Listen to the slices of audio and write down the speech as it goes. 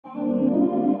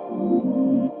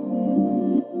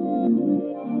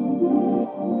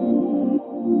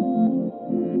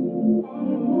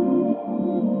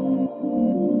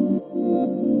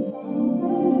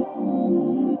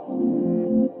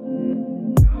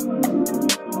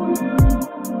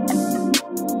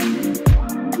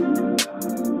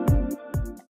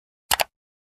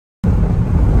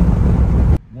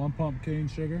cane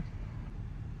sugar.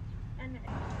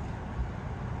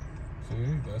 See,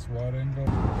 that's why I didn't go.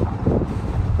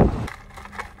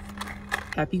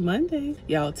 Happy Monday.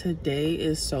 Y'all, today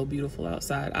is so beautiful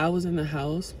outside. I was in the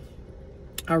house.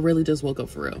 I really just woke up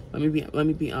for real. Let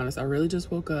me be honest. I really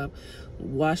just woke up,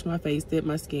 washed my face, did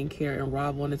my skincare, and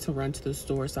Rob wanted to run to the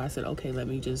store. So I said, okay, let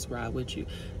me just ride with you.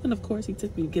 And of course, he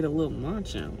took me to get a little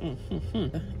lunch out.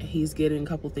 He's getting a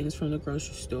couple things from the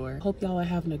grocery store. Hope y'all are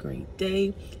having a great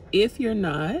day. If you're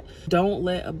not, don't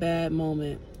let a bad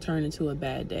moment turn into a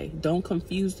bad day. Don't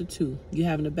confuse the two. You're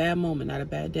having a bad moment, not a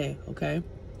bad day, okay?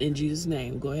 In Jesus'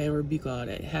 name, go ahead and rebuke all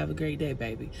that. Have a great day,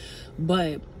 baby.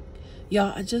 But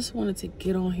y'all, I just wanted to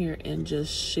get on here and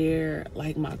just share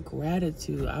like my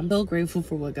gratitude. I'm so grateful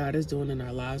for what God is doing in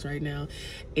our lives right now.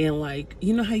 And like,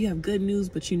 you know how you have good news,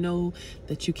 but you know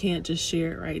that you can't just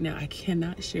share it right now. I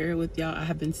cannot share it with y'all. I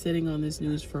have been sitting on this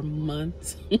news for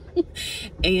months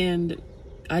and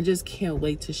I just can't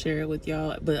wait to share it with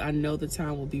y'all. But I know the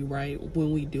time will be right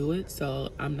when we do it.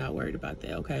 So I'm not worried about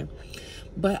that, okay?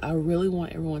 But I really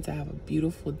want everyone to have a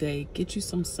beautiful day. Get you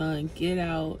some sun, get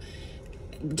out.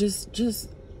 Just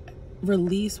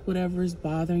release whatever is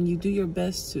bothering you. Do your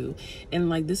best to. And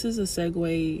like, this is a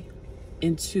segue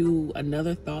into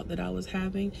another thought that I was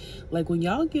having. Like, when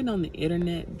y'all get on the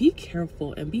internet, be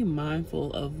careful and be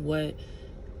mindful of what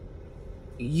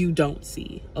you don't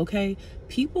see, okay?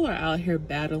 People are out here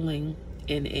battling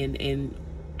and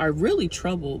are really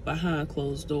troubled behind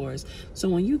closed doors. So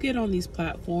when you get on these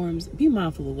platforms, be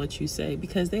mindful of what you say,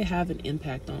 because they have an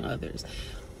impact on others.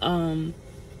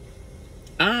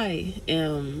 I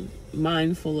am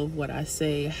mindful of what I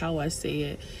say, how I say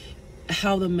it,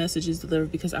 how the message is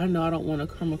delivered, because I know I don't want to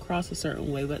come across a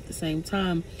certain way. But at the same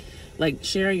time, like,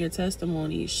 sharing your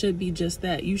testimony should be just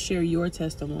that. You share your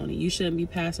testimony. You shouldn't be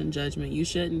passing judgment. You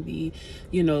shouldn't be,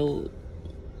 you know,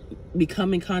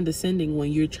 becoming condescending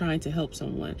when you're trying to help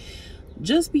someone.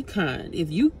 Just be kind.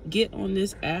 If you get on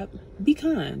this app, be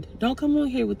kind. Don't come on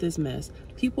here with this mess.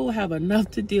 People have enough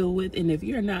to deal with, and if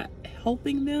you're not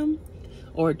helping them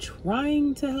or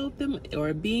trying to help them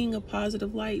or being a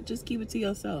positive light, just keep it to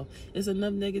yourself. There's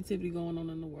enough negativity going on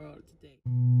in the world today.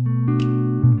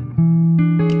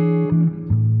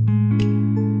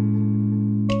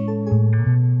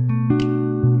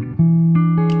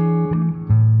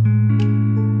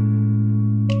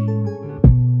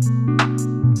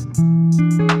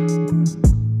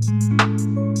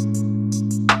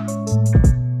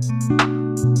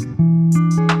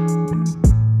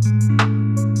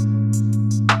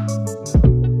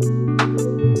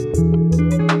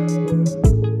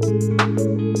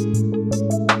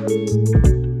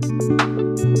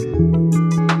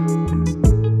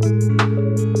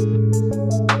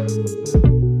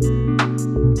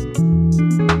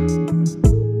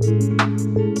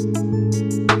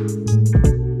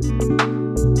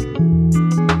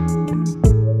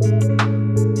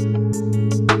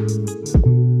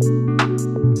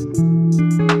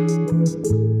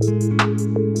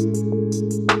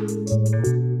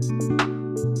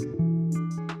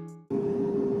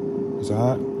 Is it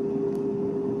hot?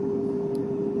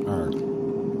 Alright.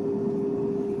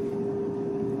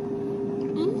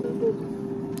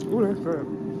 Ooh, that's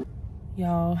good.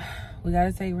 Y'all, we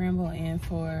gotta take Rambo in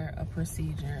for a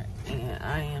procedure,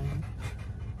 and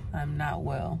I'm not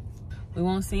well. We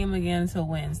won't see him again until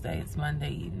Wednesday. It's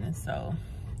Monday evening, so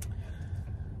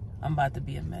I'm about to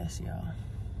be a mess, y'all.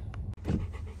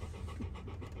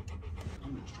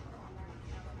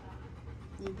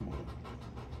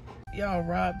 Y'all,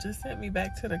 Rob just sent me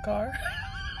back to the car.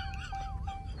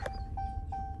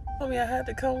 Told me I had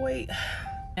to come wait.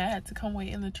 I had to come wait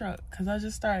in the truck because I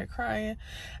just started crying.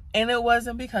 And it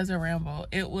wasn't because of Rambo.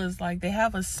 It was like, they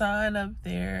have a sign up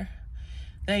there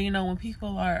that, you know, when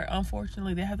people are,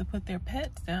 unfortunately, they have to put their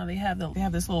pets down. They have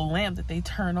this little lamp that they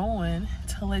turn on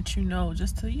to let you know,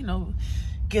 just to, you know,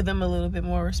 give them a little bit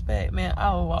more respect. Man,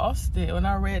 I lost it when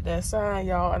I read that sign,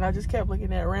 y'all, and I just kept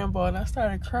looking at Rambo and I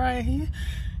started crying.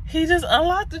 He just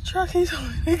unlocked the truck. He told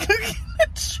me to go get the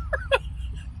truck.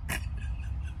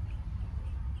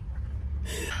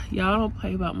 Y'all don't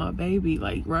play about my baby.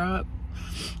 Like, Rob,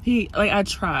 I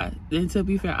tried. And to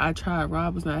be fair, I tried.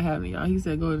 Rob was not having it, y'all. He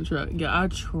said, go in the truck. Yeah, I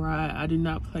tried. I did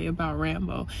not play about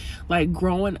Rambo. Like,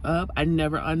 growing up, I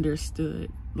never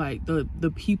understood, like,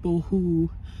 the people who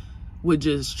would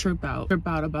just trip out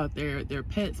about their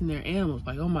pets and their animals.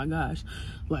 Like, oh my gosh,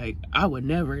 like, I would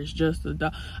never. It's just a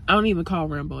dog. I don't even call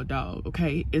Rambo a dog,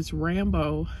 okay? It's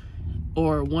Rambo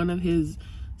or one of his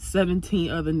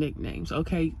 17 other nicknames,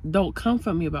 okay? Don't come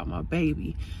for me about my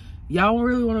baby. Y'all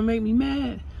really want to make me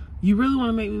mad? You really want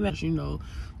to make me mad? You know,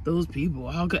 those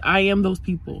people. How could I am those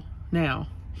people now?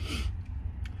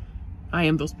 I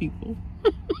am those people.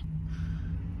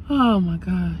 Oh my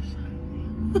gosh.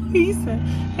 He said,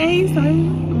 hey,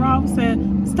 son. Rob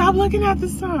said, stop looking at the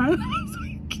sun.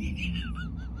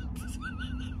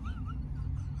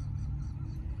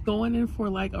 Going in for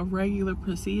like a regular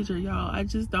procedure, y'all. I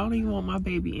just don't even want my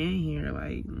baby in here.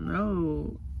 Like,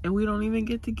 no. And we don't even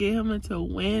get to get him until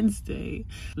Wednesday.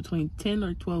 Between 10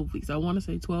 or 12 weeks. I want to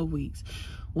say 12 weeks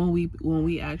when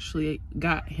we actually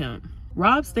got him.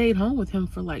 Rob stayed home with him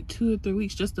for like 2 or 3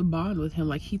 weeks just to bond with him.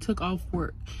 Like, he took off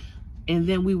work and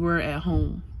then we were at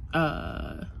home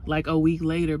like a week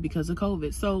later because of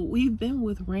COVID. So we've been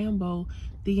with Rambo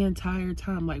the entire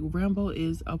time. Like, Rambo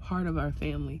is a part of our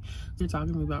family. You're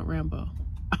talking to me about Rambo.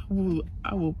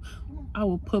 I will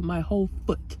put my whole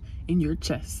foot in your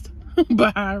chest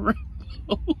behind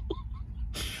Rambo.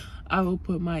 I will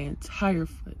put my entire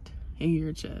foot in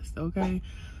your chest, okay?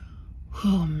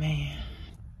 Oh man.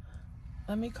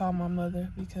 Let me call my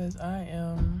mother because I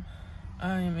am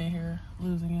in here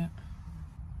losing it.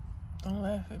 Don't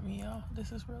laugh at me, y'all.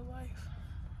 This is real life.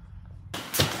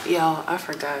 Y'all, I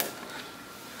forgot.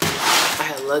 I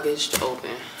had luggage to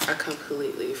open. I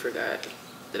completely forgot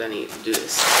that I need to do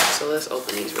this. So let's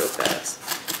open these real fast.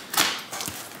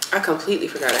 I completely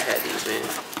forgot I had these, man.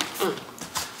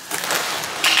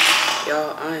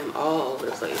 Y'all, I am all over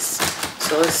the place.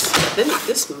 So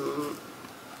this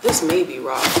may be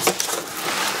Rob's.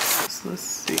 Let's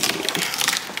see.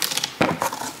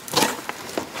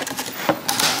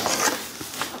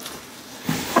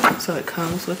 So it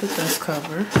comes with a dust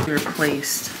cover. We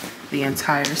replaced the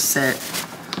entire set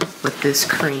with this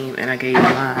cream, and I gave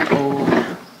my old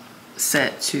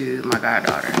set to my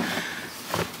goddaughter.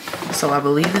 So I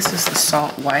believe this is the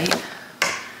salt white,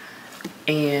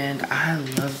 and I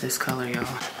love this color,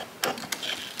 y'all.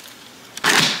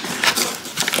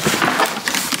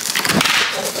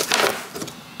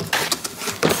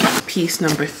 Piece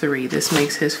number 3. This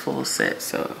makes his full set,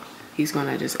 so he's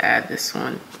gonna just add this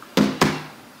one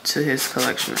to his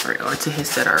collection or to his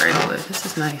set already. But this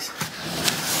is nice.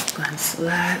 Go ahead and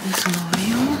slide this one over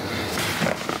you.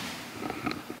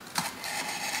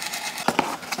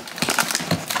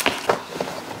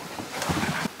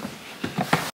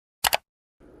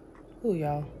 Ooh,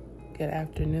 y'all. Good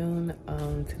afternoon.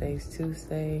 Today's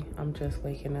Tuesday. I'm just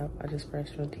waking up. I just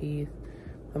brushed my teeth,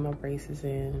 put my braces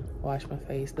in, washed my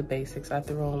face, the basics. I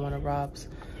threw on one of Rob's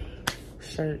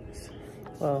shirts.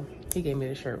 Well, he gave me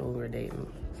the shirt when we were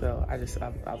dating. So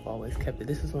I've always kept it.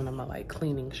 This is one of my like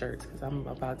cleaning shirts because I'm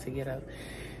about to get up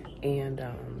and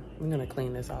I'm gonna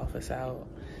clean this office out.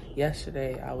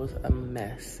 Yesterday I was a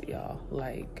mess, y'all.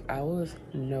 Like, I was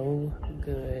no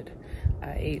good.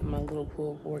 I ate my little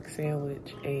pulled pork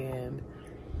sandwich and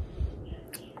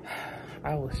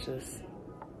I was just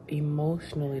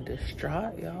emotionally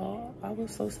distraught, y'all. I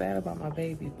was so sad about my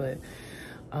baby, but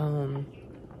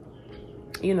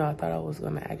you know, I thought I was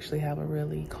gonna actually have a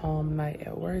really calm night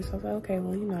at work. So I was like, okay,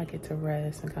 well, you know, I get to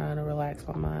rest and kind of relax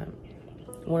my mind.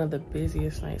 One of the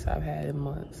busiest nights I've had in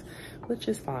months, which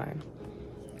is fine.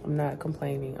 I'm not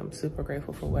complaining. I'm super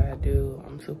grateful for what I do.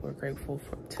 I'm super grateful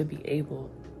to be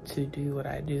able to do what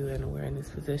I do, and we're in this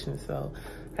position. So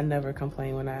I never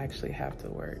complain when I actually have to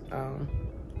work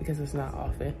because it's not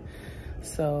often.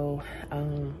 So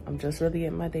I'm just really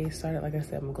getting my day started. Like I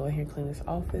said, I'm gonna go in here and clean this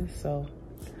office. So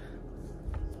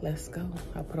let's go.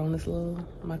 I put on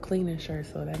my cleaning shirt,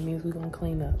 so that means we're gonna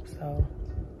clean up. So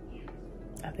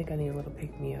I think I need a little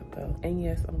pick me up though. And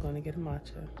yes, I'm gonna get a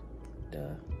matcha.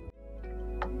 Duh.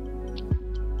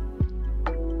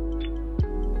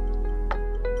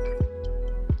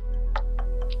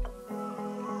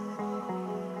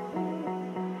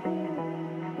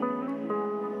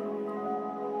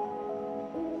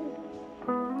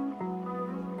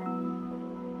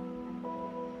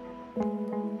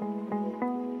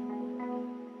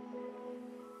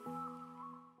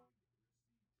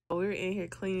 We're in here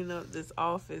cleaning up this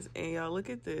office, and y'all look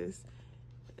at this.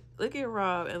 Look at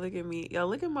Rob and look at me. Y'all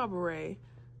look at my beret.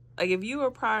 Like, if you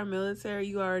were prior military,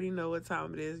 you already know what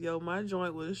time it is. Yo, my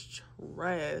joint was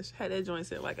trash. Had that joint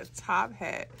set like a top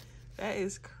hat. That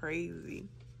is crazy.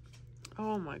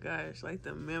 Oh my gosh, like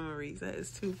the memories. That is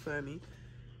too funny.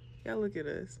 Y'all look at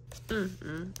us.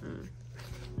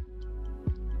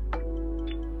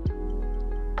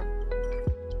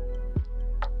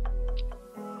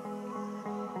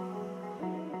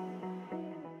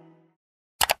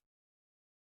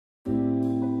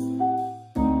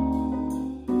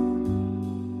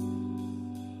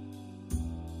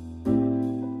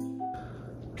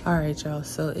 All right, y'all,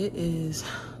 so it is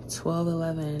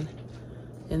 12:11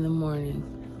 in the morning,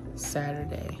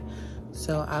 Saturday.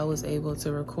 So I was able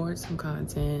to record some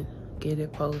content, get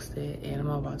it posted, and I'm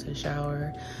about to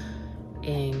shower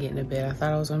and get into bed. I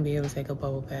thought I was gonna be able to take a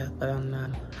bubble bath, but I'm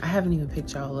not. I haven't even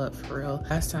picked y'all up for real.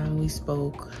 Last time we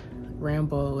spoke,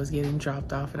 Rambo was getting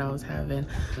dropped off and I was having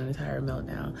an entire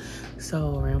meltdown.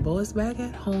 So Rambo is back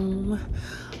at home.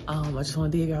 I just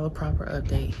wanted to give y'all a proper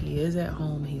update. He is at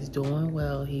home, he's doing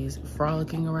well. He's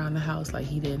frolicking around the house like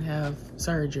he didn't have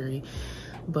surgery,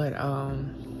 but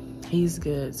he's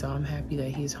good. So I'm happy that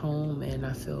he's home, and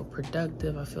I feel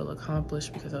productive, I feel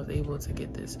accomplished because I was able to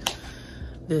get this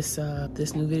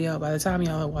new video. By the time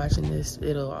y'all are watching this,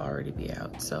 it'll already be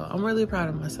out. So I'm really proud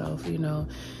of myself. You know,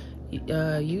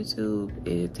 YouTube,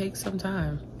 it takes some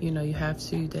time. You know, you have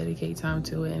to dedicate time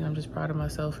to it, and I'm just proud of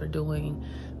myself for doing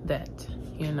that,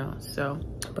 you know. So,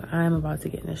 but I'm about to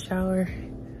get in the shower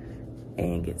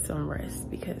and get some rest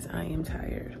because I am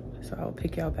tired. So I'll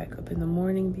pick y'all back up in the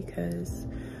morning because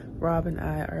Rob and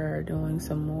I are doing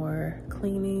some more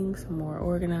cleaning, some more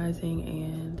organizing,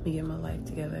 and me get my life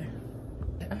together.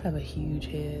 I have a huge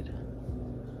head.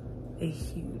 A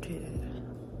huge head.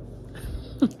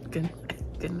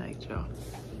 Good night, y'all.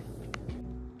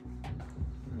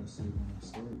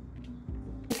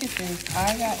 Look at this.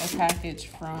 I got a package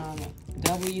from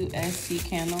WSC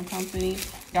Candle Company.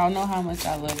 Y'all know how much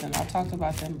I love them. I've talked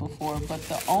about them before, but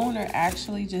the owner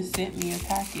actually just sent me a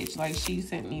package. Like, she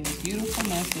sent me this beautiful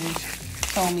message,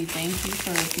 told me thank you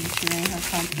for featuring her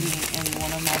company in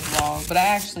one of my vlogs. But I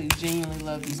actually genuinely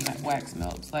love these wax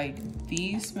melts. Like,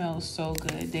 these smell so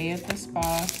good. Day at the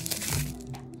Spa,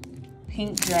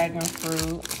 pink dragon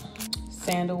fruit,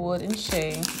 sandalwood and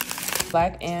shea,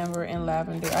 black amber and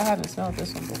lavender. I haven't smelled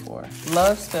this one before.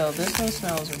 Love Spell. This one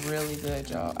smells really good,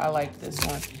 y'all. I like this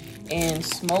one. And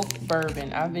smoked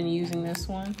bourbon. I've been using this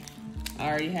one. I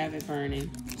already have it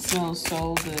burning. Smells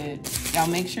so good. Y'all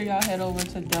make sure y'all head over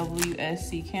to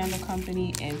WSC Candle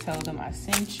Company and tell them I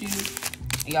sent you.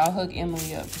 Y'all hook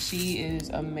Emily up. She is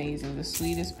amazing, the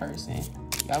sweetest person.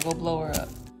 Y'all go blow her up.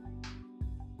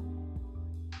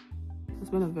 It's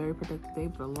been a very productive day,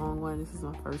 but a long one. This is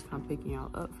my first time picking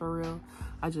y'all up for real.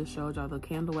 I just showed y'all the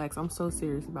candle wax. I'm so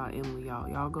serious about Emily, y'all.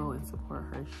 Y'all go and support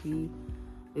her. She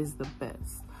is the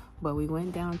best. But we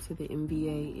went down to the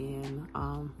MVA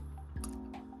and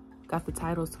got the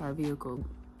titles to our vehicle.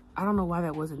 I don't know why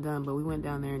that wasn't done, but we went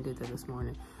down there and did that this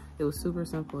morning. It was super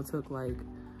simple. It took like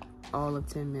all of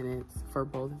 10 minutes for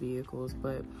both vehicles.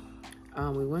 But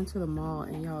we went to the mall,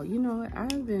 and y'all, you know,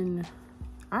 I've been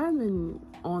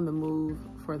on the move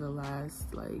for the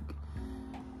last like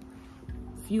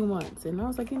few months, and I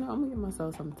was like, you know, I'm gonna get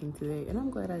myself something today, and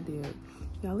I'm glad I did.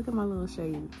 Y'all, look at my little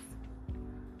shades.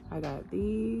 I got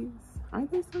these.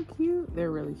 Aren't they so cute? They're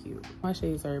really cute. My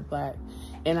shades are black,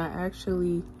 and I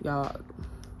actually, y'all,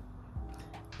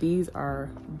 these are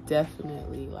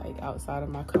definitely like outside of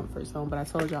my comfort zone. But I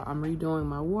told y'all I'm redoing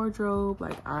my wardrobe.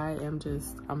 Like,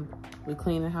 we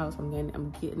cleaning the house.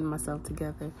 I'm getting myself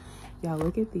together. Y'all,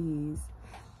 look at these.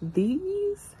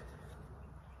 These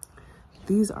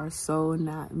are so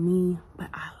not me, but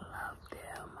I love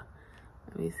them.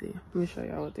 Let me see. Let me show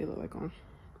y'all what they look like on.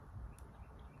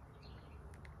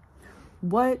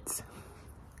 What?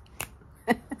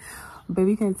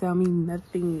 Baby can't tell me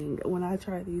nothing when I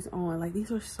try these on. Like,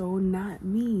 these are so not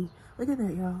me. Look at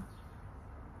that, y'all.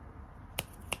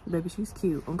 Baby, she's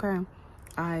cute, okay?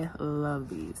 I love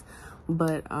these.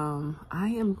 But I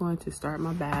am going to start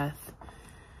my bath,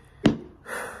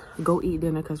 go eat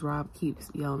dinner, because Rob keeps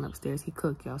yelling upstairs. He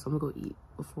cooked, y'all, so I'm gonna go eat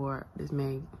before this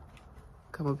man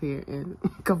come up here and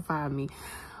come find me.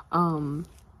 But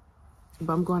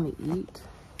I'm going to eat,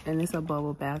 and it's a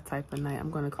bubble bath type of night. I'm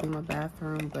going to clean my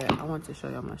bathroom, but I want to show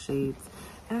y'all my shades.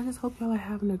 And I just hope y'all are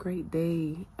having a great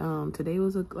day. Today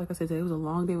was, like I said, today was a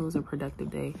long day. It was a productive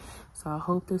day. So I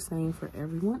hope the same for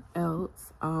everyone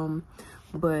else.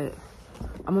 But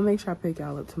I'm going to make sure I pick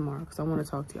y'all up tomorrow, because I want to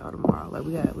talk to y'all tomorrow. Like,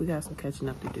 we got some catching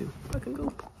up to do. I can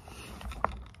go.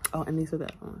 Oh, and these are the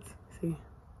other ones. See?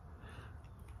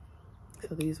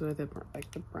 So these were the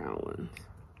brown ones.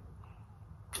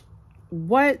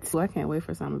 What? So I can't wait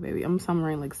for summer, baby. I'm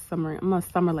summering like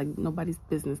nobody's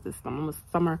business this summer.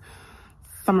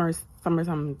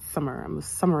 I'm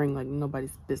summering like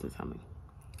nobody's business, honey.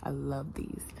 I love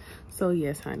these. So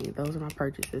yes, honey, those are my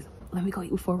purchases. Let me go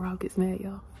eat before Rob gets mad,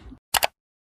 y'all.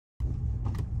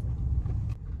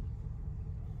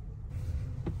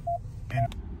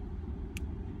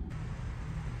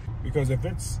 Because if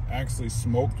it's actually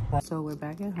smoked. So we're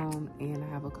back at home, and I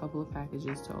have a couple of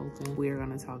packages to open. We're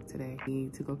gonna talk today. We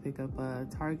need to go pick up a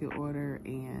Target order,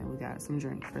 and we got some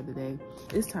drinks for the day.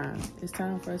 It's time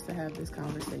for us to have this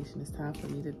conversation. It's time for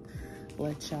me to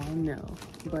let y'all know.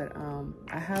 But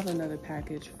I have another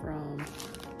package from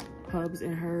hubs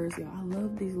and hers. Yeah, I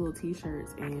love these little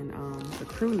t-shirts and the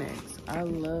crew necks. I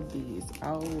love these.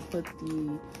 I will put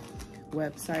the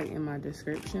website in my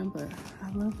description, but I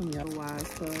love them, y'all. Wives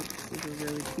Club. This is a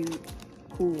really cute,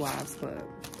 cool Wives Club.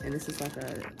 And this is like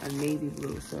a navy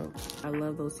blue, so I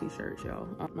love those t-shirts, y'all.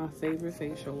 My favorite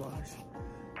facial wash,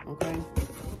 okay?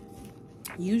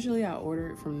 Usually I order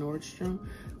it from Nordstrom,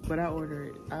 but I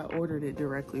ordered it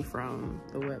directly from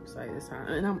the website this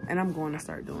time, and I'm going to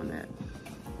start doing that.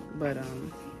 But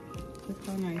look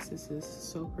how nice this is.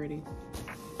 So pretty.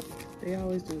 They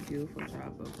always do a beautiful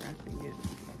job of wrapping it.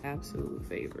 Absolute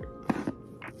favorite.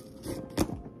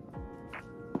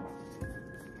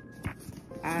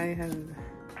 I have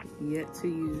yet to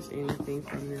use anything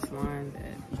from this line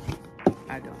that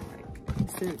I don't like.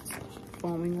 Since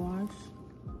foaming wash,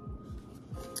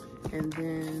 and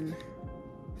then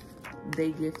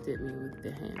they gifted me with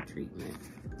the hand treatment,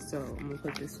 so I'm gonna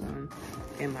put this one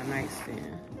in my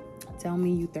nightstand. Tell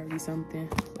me you 30 something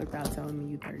without telling me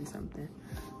you 30 something.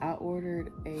 I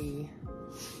ordered a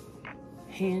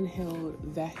handheld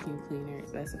vacuum cleaner. It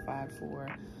specified for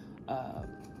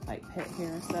like pet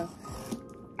hair and stuff.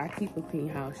 I keep a clean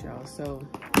house, y'all, so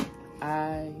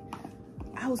I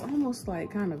was almost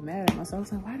like kind of mad at myself. I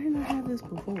was like, why didn't I have this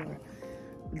before?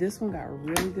 This one got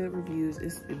really good reviews.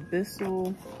 It's the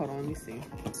Bissell, hold on, let me see.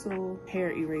 Bissell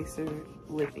Hair Eraser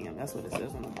Lithium. That's what it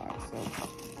says on the box. So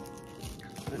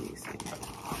let me see.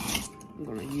 I'm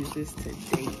gonna use this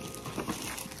today.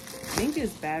 I think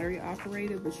it's battery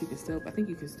operated, but you can still, I think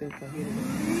you can still plug it in.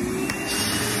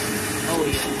 Oh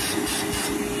yeah.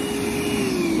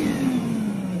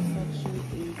 The suction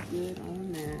is good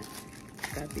on that.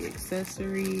 Got the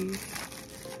accessories.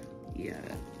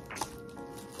 Yeah.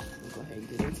 Go ahead and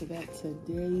get into that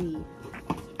today.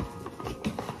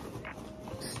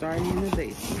 Starting in the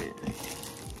basement.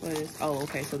 What is, oh,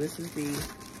 okay, so this is the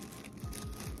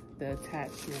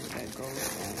attachment that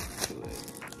goes on to it.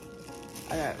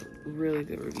 I got really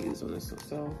good reviews on this one,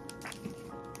 so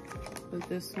with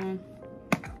this one,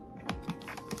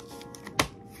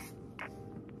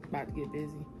 about to get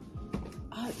busy.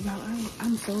 Y'all,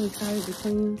 I'm so excited to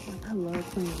clean. Like, I love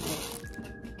cleaning up.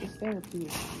 It's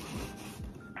therapeutic.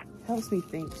 Helps me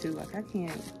think too. Like I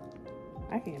can't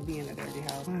be in a dirty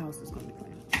house. My house is gonna be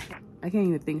clean. I can't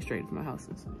even think straight if my house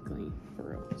is clean, for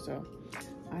real. So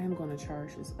I am gonna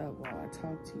charge this up while I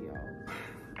talk to y'all.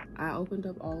 I opened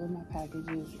up all of my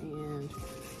packages and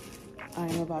I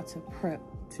am about to prep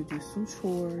to do some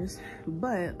chores.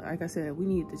 But like I said, we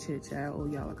need to chit chat. I owe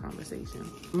y'all a conversation.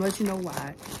 I'm gonna let you know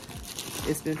why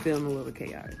it's been feeling a little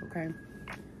chaotic, okay?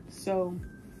 So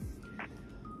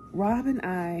Rob and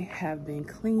I have been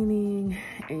cleaning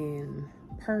and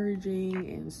purging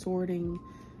and sorting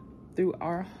through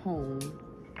our home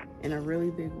in a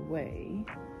really big way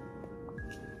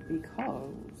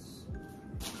because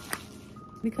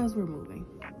we're moving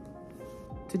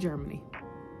to Germany.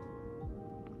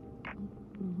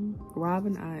 Rob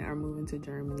and I are moving to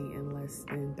Germany in less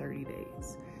than 30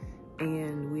 days.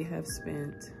 And we have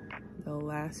spent the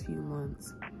last few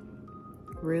months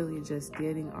really just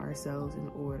getting ourselves in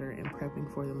order and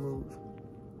prepping for the move.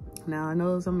 Now, I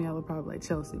know some of y'all are probably like,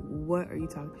 Chelsea, what are you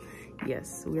talking?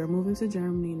 Yes, we are moving to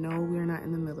Germany. No, we are not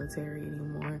in the military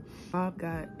anymore. Bob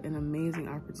got an amazing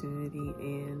opportunity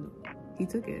and he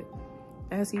took it,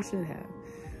 as he should have.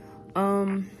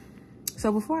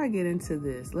 So before I get into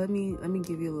this, let me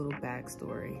give you a little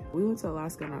backstory. We went to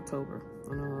Alaska in October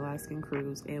on an Alaskan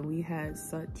cruise, and we had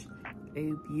such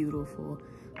a beautiful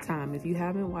time. If you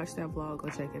haven't watched that vlog, go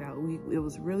check it out. It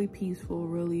was really peaceful,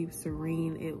 really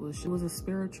serene. It was a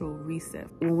spiritual reset.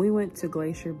 When we went to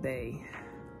Glacier Bay,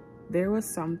 there was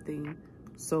something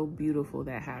so beautiful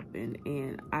that happened,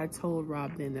 and I told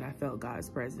Rob then that I felt God's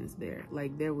presence there.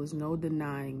 Like, there was no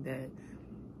denying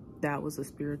that was a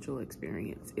spiritual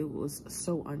experience. It was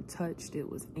so untouched. It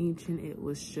was ancient. It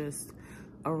was just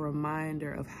a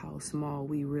reminder of how small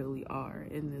we really are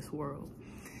in this world.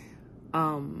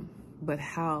 But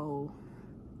how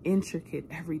intricate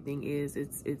everything is.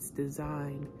 It's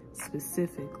designed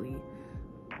specifically.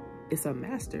 It's a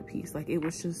masterpiece. Like, it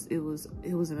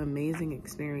was an amazing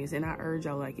experience. And I urge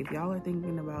y'all, like, if y'all are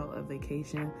thinking about a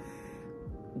vacation,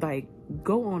 like,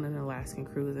 go on an Alaskan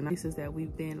cruise. And places that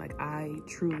we've been, like, I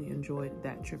truly enjoyed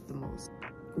that trip the most.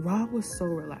 Rob was so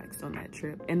relaxed on that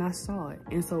trip, and I saw it.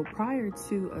 And so prior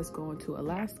to us going to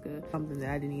Alaska, something that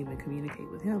I didn't even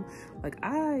communicate with him, like,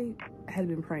 I had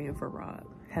been praying for Rob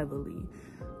heavily.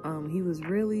 He was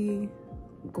really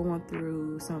going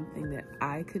through something that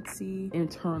I could see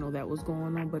internal that was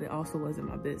going on, but it also wasn't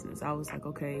my business. I was like,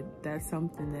 okay, that's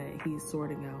something that he's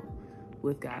sorting out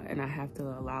with God, and I have to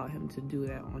allow him to do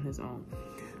that on his own.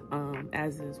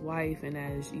 as his wife and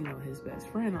as, you know, his best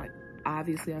friend. Like,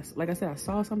 obviously, like I said, I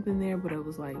saw something there, but it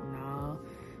was like, nah,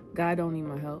 God don't need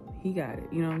my help. He got it.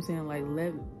 You know what I'm saying? Like,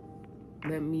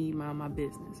 let me mind my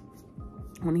business.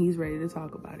 When he's ready to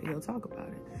talk about it, he'll talk about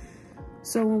it.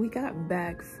 So when we got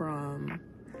back from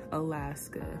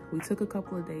Alaska, we took a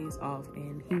couple of days off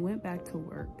and he went back to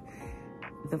work.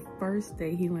 The first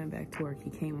day he went back to work,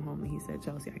 he came home and he said,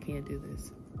 Chelsea, I can't do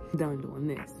this. I'm done doing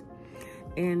this.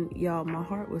 And y'all, my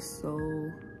heart was so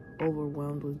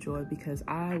overwhelmed with joy because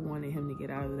I wanted him to get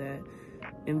out of that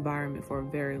environment for a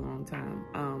very long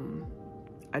time.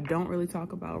 I don't really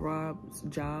talk about Rob's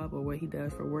job or what he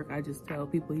does for work. I just tell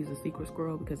people he's a secret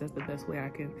squirrel because that's the best way I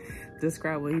can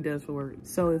describe what he does for work.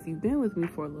 So if you've been with me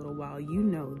for a little while, you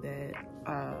know that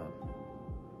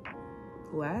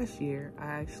last year I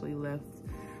actually left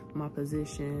my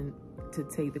position to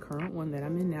take the current one that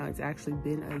I'm in now. It's actually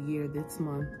been a year this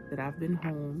month that I've been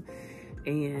home,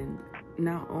 and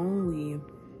not only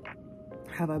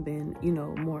have I been, you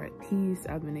know, more at peace,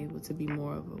 I've been able to be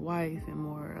more of a wife and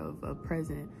more of a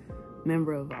present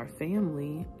member of our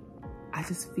family. I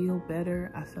just feel better.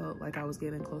 I felt like I was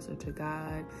getting closer to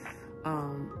God.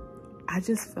 I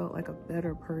just felt like a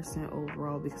better person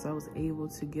overall because I was able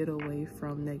to get away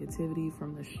from negativity,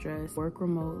 from the stress, work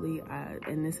remotely.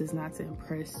 And this is not to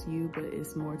impress you, but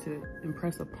it's more to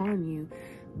impress upon you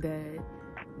that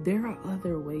there are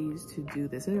other ways to do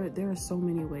this. There are so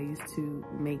many ways to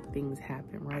make things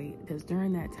happen, right? Because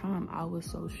during that time, I was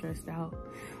so stressed out.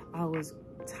 I was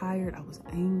tired. I was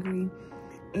angry.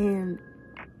 And,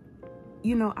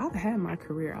 you know, I've had my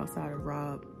career outside of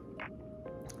Rob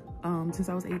since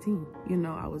I was 18. You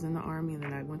know, I was in the Army and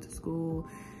then I went to school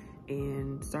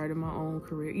and started my own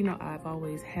career. You know, I've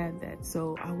always had that.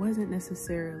 So I wasn't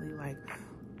necessarily like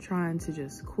trying to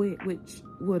just quit, which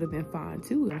would have been fine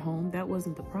too at home. That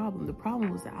wasn't the problem. The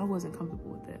problem was that I wasn't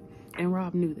comfortable with that. And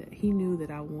Rob knew that. He knew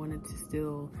that I wanted to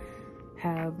still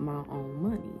have my own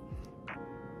money.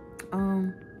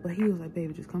 But he was like,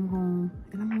 baby, just come home.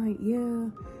 And I'm like,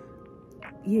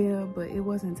 yeah, but it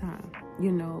wasn't time.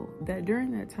 You know, that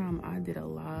during that time, I did a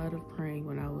lot of praying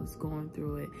when I was going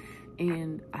through it.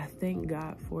 And I thank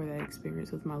God for that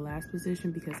experience with my last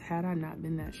position, because had I not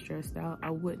been that stressed out, I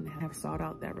wouldn't have sought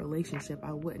out that relationship.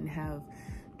 I wouldn't have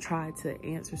tried to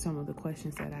answer some of the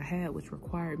questions that I had, which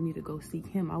required me to go seek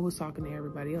him. I was talking to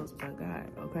everybody else but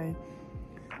God, okay?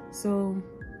 So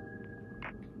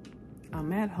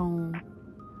I'm at home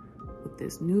with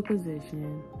this new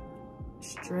position,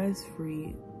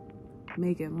 stress-free,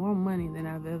 making more money than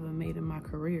I've ever made in my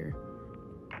career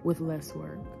with less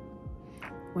work.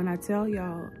 When I tell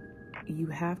y'all, you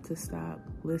have to stop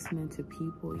listening to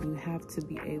people. You have to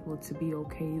be able to be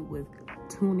okay with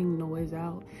tuning noise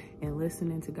out and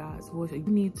listening to God's voice. You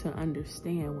need to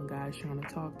understand when God's trying to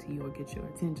talk to you or get your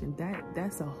attention.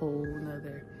 That's a whole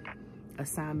nother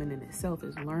assignment in itself,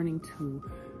 is learning to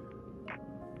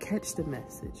catch the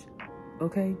message,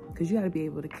 okay? Because you got to be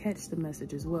able to catch the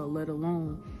message as well, let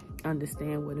alone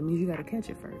understand what it means. You got to catch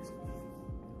it first.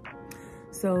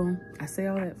 So I say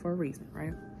all that for a reason,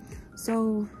 right?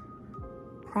 So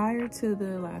prior to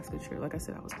the Alaska trip, like I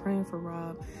said, I was praying for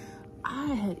Rob. I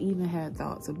had even had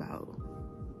thoughts about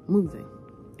moving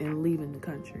and leaving the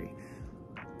country.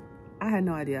 I had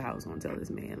no idea how I was going to tell this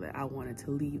man that I wanted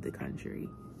to leave the country.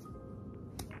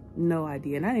 No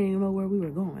idea. And I didn't even know where we were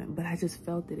going, but I just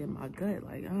felt it in my gut.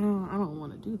 Like, oh, I don't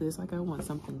want to do this. Like, I want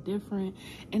something different.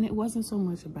 And it wasn't so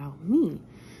much about me.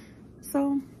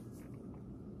 So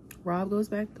Rob goes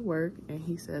back to work and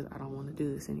he says, I don't want to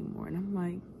do this anymore. And I'm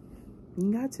like,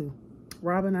 you got to.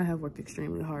 Rob and I have worked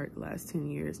extremely hard the last 10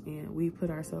 years, and we put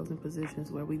ourselves in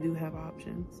positions where we do have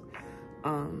options.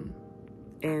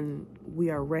 And we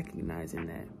are recognizing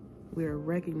that. We are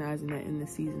recognizing that in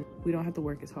this season, we don't have to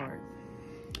work as hard.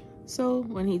 So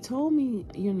when he told me,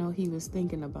 you know, he was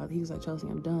thinking about it, he was like, Chelsea,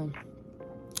 I'm done.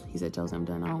 He said, Chelsea, I'm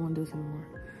done. I don't want to do this anymore.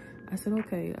 I said,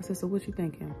 okay. I said, so what you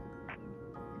thinking?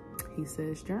 He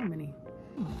says, Germany.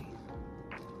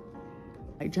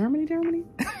 Like, Germany?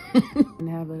 And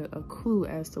have a clue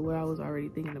as to what I was already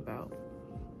thinking about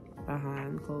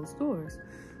behind closed doors.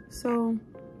 So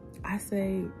I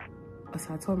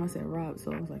told him, I said, Rob,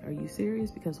 so I was like, are you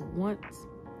serious? Because once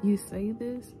you say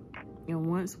this, and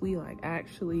once we like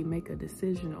actually make a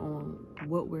decision on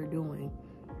what we're doing,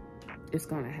 it's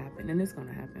gonna happen, and it's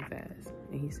gonna happen fast.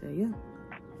 And he said, yeah,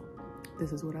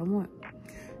 this is what I want.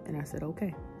 And I said,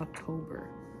 okay. October,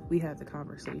 we had the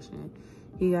conversation.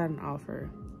 He got an offer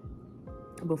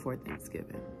before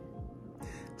Thanksgiving.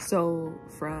 So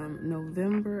from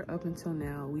November up until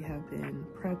now, we have been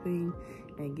prepping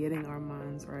and getting our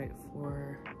minds right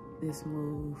for this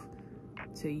move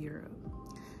to Europe.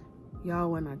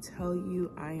 Y'all, when I tell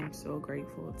you, I am so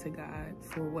grateful to God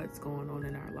for what's going on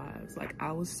in our lives. Like,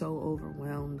 I was so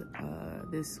overwhelmed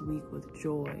this week with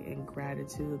joy and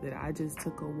gratitude that I just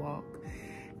took a walk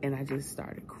and I just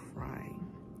started crying.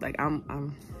 Like,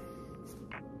 I'm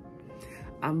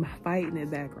fighting it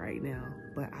back right now,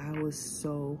 but I was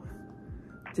so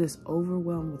just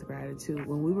overwhelmed with gratitude.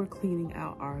 When we were cleaning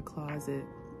out our closet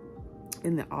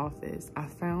in the office, I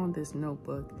found this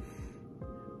notebook.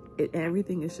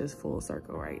 Everything is just full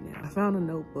circle right now. I found a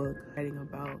notebook writing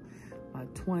about my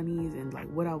 20s and like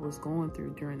what I was going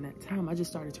through during that time. I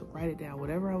just started to write it down.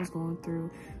 Whatever I was going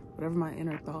through, whatever my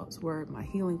inner thoughts were, my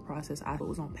healing process, I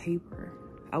was on paper.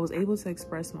 I was able to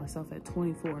express myself at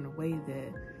 24 in a way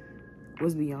that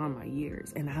was beyond my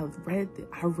years. And I read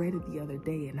it the other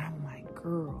day, and I'm like,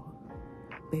 girl,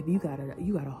 baby, you got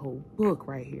a whole book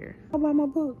right here. How about my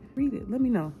book? Read it. Let me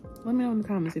know. Let me know in the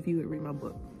comments if you would read my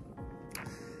book.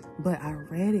 But I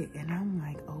read it and I'm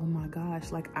like, oh my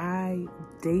gosh, like I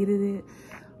dated it.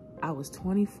 I was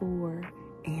 24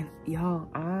 and y'all,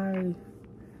 I'm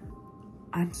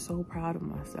so proud of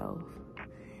myself.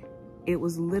 It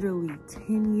was literally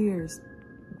 10 years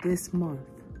this month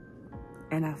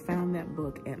and I found that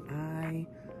book, and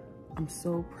I'm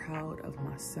so proud of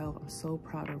myself. I'm so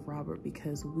proud of Robert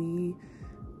because we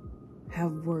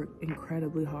have worked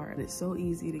incredibly hard. It's so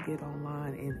easy to get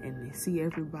online and see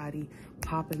everybody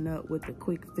popping up with the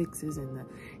quick fixes and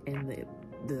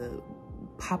the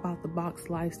pop out the box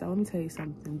lifestyle. Let me tell you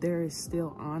something. There is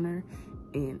still honor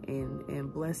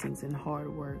and blessings in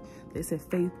hard work. They said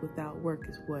faith without work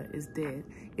is what is dead.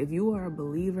 If you are a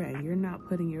believer and you're not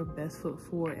putting your best foot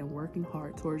forward and working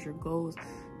hard towards your goals,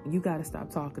 you got to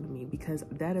stop talking to me, because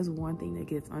that is one thing that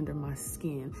gets under my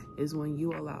skin, is when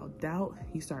you allow doubt,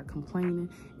 you start complaining,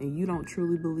 and you don't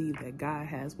truly believe that God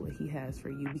has what he has for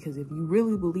you. Because if you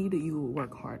really believed it, you would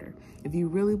work harder. If you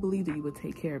really believed it, you would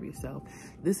take care of yourself.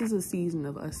 This is a season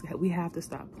of us. We have to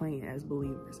stop playing as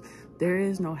believers. There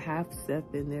is no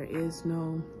half-stepping. There is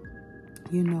no,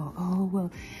 oh,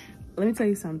 well, let me tell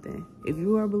you something. If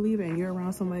you are a believer and you're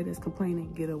around somebody that's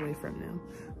complaining, get away from them.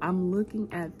 I'm looking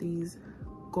at these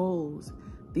goals,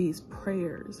 these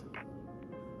prayers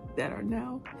that are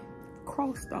now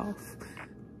crossed off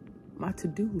my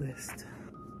to-do list.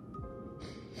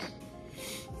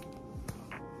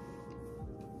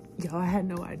 Y'all, I had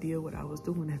no idea what I was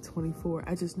doing at 24.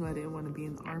 I just knew I didn't want to be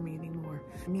in the Army anymore.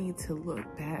 I need to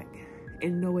look back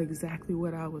and know exactly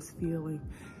what I was feeling,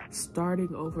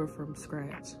 starting over from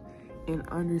scratch and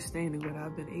understanding what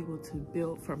I've been able to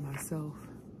build for myself.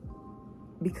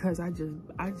 Because I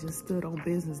just stood on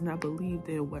business and I believed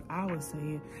in what I was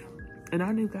saying. And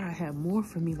I knew God had more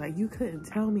for me. Like, you couldn't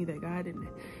tell me that God didn't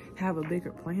have a bigger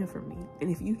plan for me.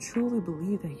 And if you truly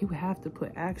believe that, you have to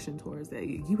put action towards that.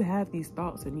 You have these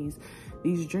thoughts and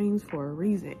these dreams for a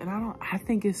reason. And I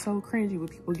think it's so cringy when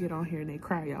people get on here and they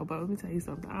cry, y'all. But let me tell you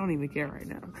something. I don't even care right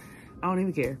now. I don't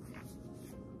even care.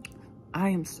 I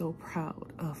am so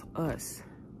proud of us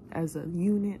as a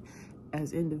unit,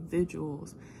 as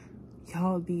individuals.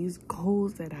 Y'all, these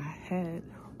goals that I had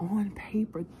on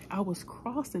paper, I was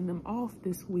crossing them off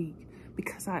this week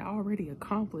because I already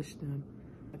accomplished them.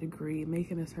 A degree,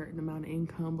 making a certain amount of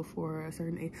income before a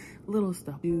certain little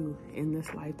stuff do in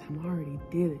this lifetime. I already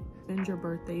did it. Spend your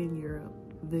birthday in Europe,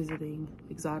 visiting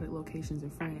exotic locations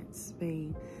in France,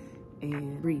 Spain,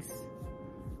 and Greece.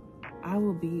 I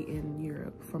will be in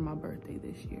Europe for my birthday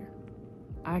this year.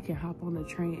 I can hop on the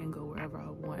train and go wherever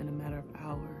I want in a matter of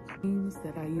hours. Things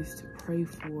that I used to pray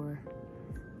for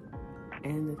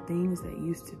and the things that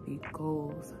used to be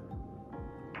goals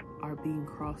are being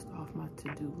crossed off my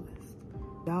to-do list.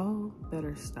 Y'all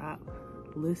better stop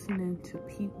listening to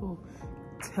people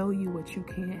tell you what you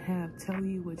can't have, tell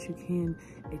you what you can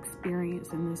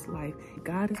experience in this life.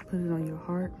 God has put it on your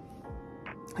heart.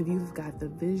 If you've got the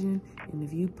vision and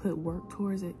if you put work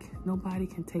towards it, nobody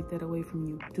can take that away from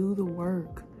you. Do the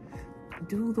work.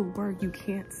 Do the work. You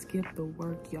can't skip the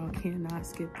work. Y'all cannot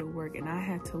skip the work. And I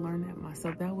had to learn that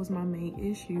myself. That was my main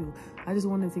issue. I just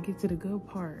wanted to get to the good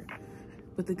part.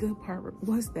 But the good part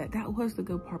was that was the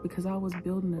good part, because I was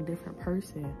building a different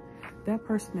person. That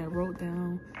person that wrote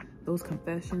down those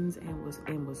confessions and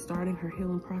was starting her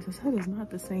healing process, that is not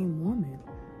the same woman.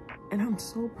 And I'm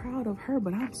so proud of her,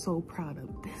 but I'm so proud of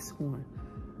this one.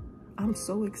 I'm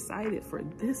so excited for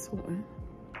this one.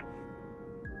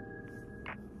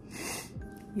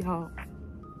 Y'all,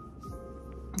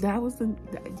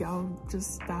 y'all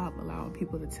just stop allowing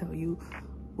people to tell you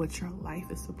what your life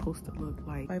is supposed to look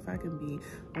like. If I can be,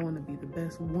 I want to be the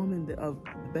best woman, the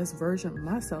best version of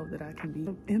myself that I can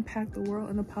be. Impact the world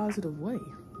in a positive way.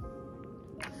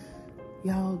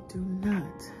 Y'all, do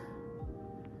not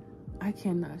I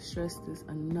cannot stress this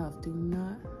enough. Do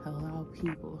not allow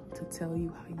people to tell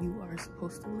you how you are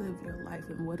supposed to live your life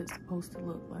and what it's supposed to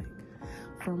look like.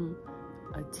 From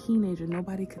a teenager,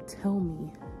 nobody could tell me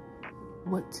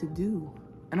what to do.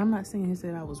 And I'm not saying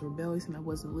that I was rebellious and I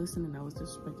wasn't listening, I was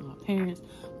disrespecting my parents,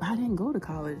 but I didn't go to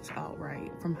college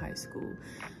outright from high school.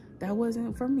 That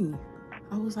wasn't for me.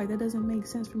 I was like, that doesn't make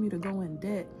sense for me to go in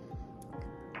debt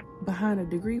behind a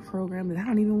degree program that I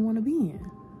don't even want to be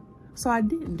in. So I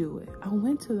didn't do it. I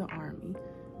went to the Army,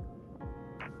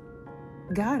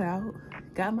 got out,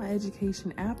 got my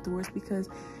education afterwards, because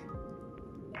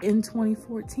in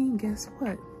 2014, guess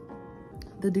what?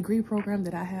 The degree program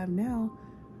that I have now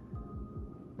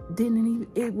didn't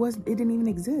even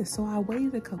exist. So I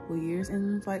waited a couple of years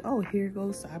and it's like, oh, here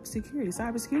goes cybersecurity.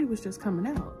 Cybersecurity was just coming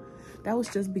out. That was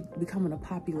just becoming a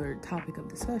popular topic of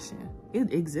discussion.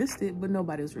 It existed, but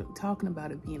nobody was really talking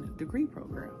about it being a degree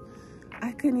program.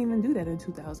 I couldn't even do that in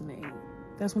 2008.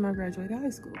 That's when I graduated high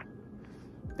school.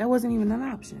 That wasn't even an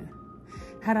option.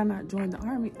 Had I not joined the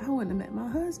Army, I wouldn't have met my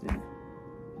husband.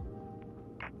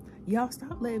 Y'all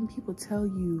stop letting people tell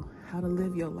you how to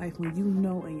live your life when you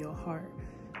know in your heart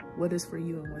what is for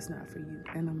you and what's not for you.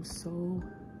 And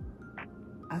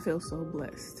I feel so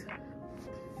blessed.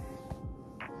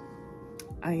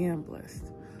 I am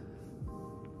blessed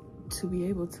to be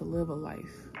able to live a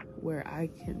life where I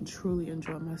can truly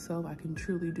enjoy myself. I can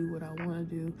truly do what I want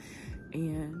to do.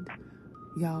 And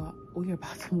y'all, we're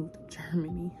about to move to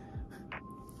Germany.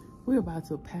 We're about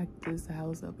to pack this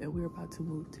house up and we're about to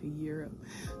move to Europe.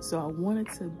 So I wanted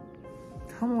to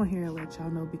come on here and let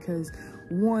y'all know, because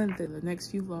one, the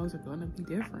next few vlogs are going to be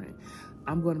different.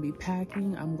 I'm going to be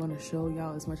packing. I'm going to show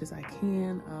y'all as much as I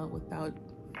can without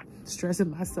stressing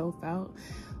myself out.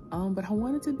 But I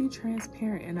wanted to be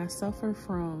transparent, and I suffer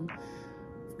from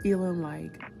feeling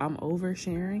like I'm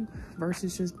oversharing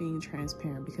versus just being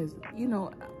transparent, because, you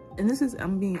know, and this is,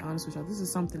 I'm being honest with y'all, this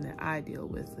is something that I deal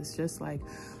with. It's just like,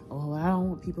 oh, I don't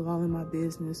want people all in my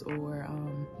business, or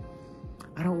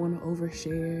I don't want to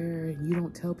overshare, and you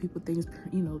don't tell people things,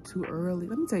 you know, too early.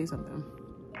 Let me tell you something.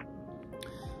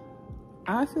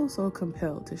 I feel so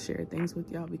compelled to share things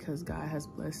with y'all because God has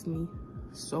blessed me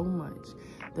so much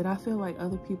that I feel like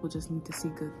other people just need to see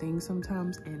good things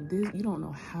sometimes. And this, you don't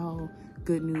know how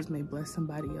good news may bless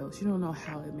somebody else. You don't know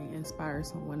how it may inspire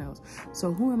someone else.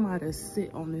 So who am I to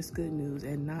sit on this good news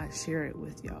and not share it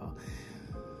with y'all?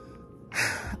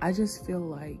 I just feel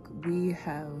like we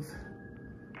have,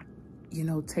 you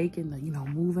know, taken the, you know,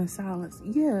 move in silence.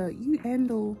 Yeah, you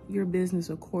handle your business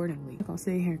accordingly. You're not gonna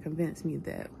sit here and convince me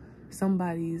that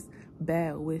somebody's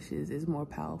bad wishes is more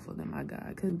powerful than my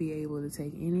God. Couldn't be able to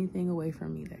take anything away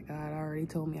from me that God already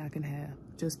told me I can have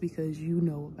just because you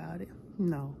know about it.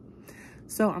 No.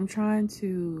 So I'm trying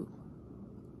to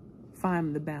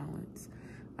find the balance.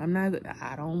 I'm not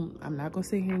gonna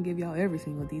sit here and give y'all every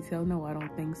single detail. No, I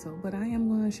don't think so. But I am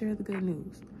gonna share the good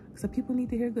news. So people need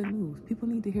to hear good news. People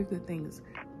need to hear good things,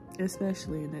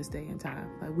 especially in this day and time.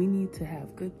 Like, we need to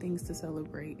have good things to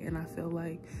celebrate. And I feel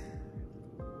like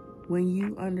when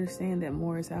you understand that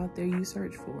more is out there, you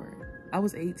search for it. I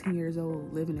was 18 years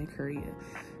old living in Korea,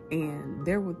 and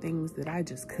there were things that I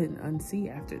just couldn't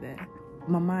unsee after that.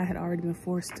 My mind had already been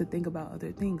forced to think about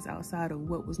other things outside of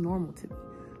what was normal to me.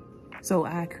 So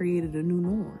I created a new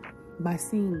norm by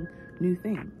seeing new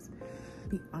things.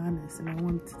 Be honest, and I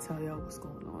wanted to tell y'all what's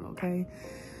going on, okay?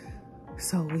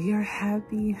 So we are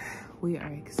happy. We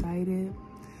are excited.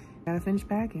 Gotta finish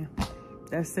packing.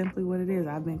 That's simply what it is.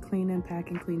 I've been cleaning,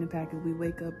 packing. We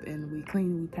wake up and we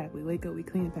clean, we pack. We wake up, we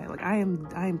clean and pack. Like, I am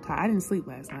tired. I didn't sleep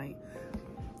last night.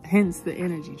 Hence the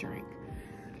energy drink.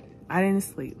 I didn't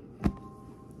sleep.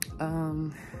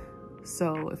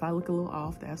 So if I look a little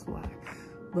off, that's why.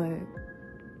 But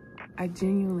I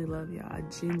genuinely love y'all. I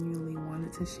genuinely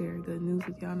wanted to share good news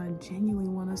with y'all, and I genuinely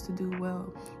want us to do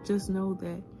well. Just know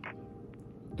that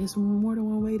it's more than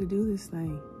one way to do this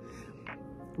thing.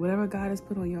 Whatever God has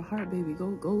put on your heart, baby,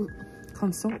 go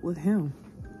consult with him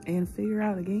and figure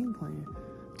out a game plan.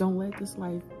 Don't let this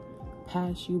life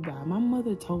pass you by. My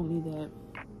mother told me that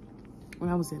when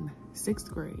I was in 6th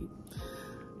grade,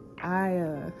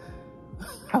 I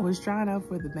was trying out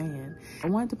for the band. I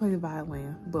wanted to play the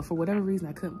violin, but for whatever reason,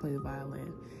 I couldn't play the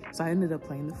violin. So I ended up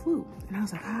playing the flute. And I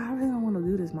was like, I really don't want to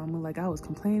do this, Mama. Like, I was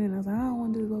complaining. I was like, I don't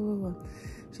want to do this, blah, blah, blah.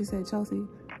 She said, Chelsea,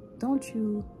 don't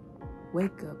you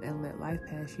wake up and let life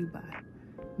pass you by.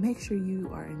 Make sure you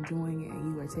are enjoying it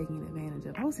and you are taking advantage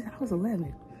of it. I was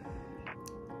 11.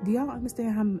 Do y'all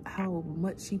understand how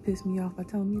much she pissed me off by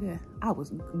telling me that? I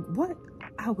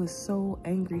was so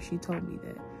angry she told me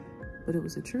that. But it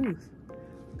was the truth.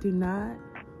 Do not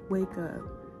wake up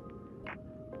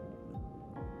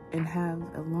and have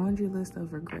a laundry list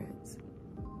of regrets.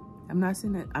 I'm not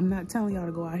telling y'all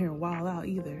to go out here and wild out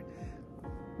either.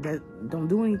 That don't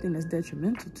do anything that's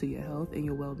detrimental to your health and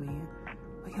your well-being.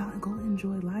 But y'all go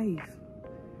enjoy life.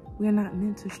 We are not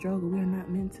meant to struggle. We are not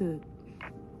meant to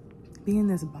be in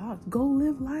this box. Go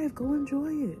live life. Go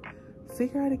enjoy it.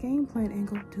 Figure out a game plan and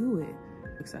go do it.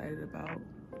 I'm excited about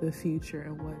the future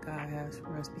and what God has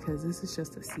for us, because this is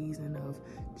just a season of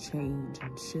change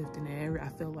and shift. And I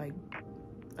feel like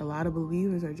a lot of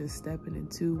believers are just stepping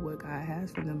into what God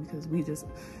has for them, because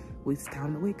it's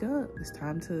time to wake up. It's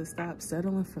time to stop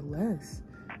settling for less.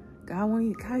 God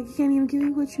can't even give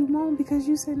you what you want because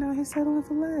you said now he's settling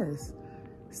for less.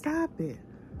 Stop it.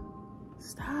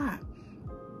 Stop.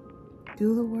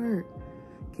 Do the work.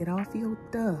 Get off your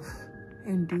stuff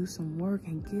and do some work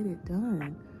and get it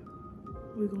done.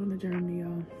 We're going to Germany,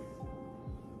 y'all.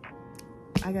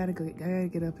 I gotta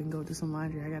get up and go do some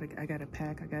laundry. I gotta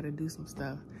pack. I gotta do some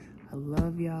stuff. I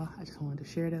love y'all. I just wanted to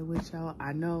share that with y'all.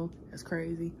 I know that's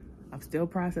crazy. I'm still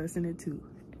processing it too.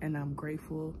 And I'm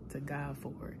grateful to God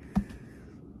for it.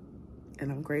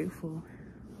 And I'm grateful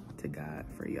to God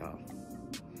for y'all.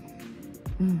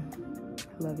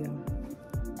 Love y'all.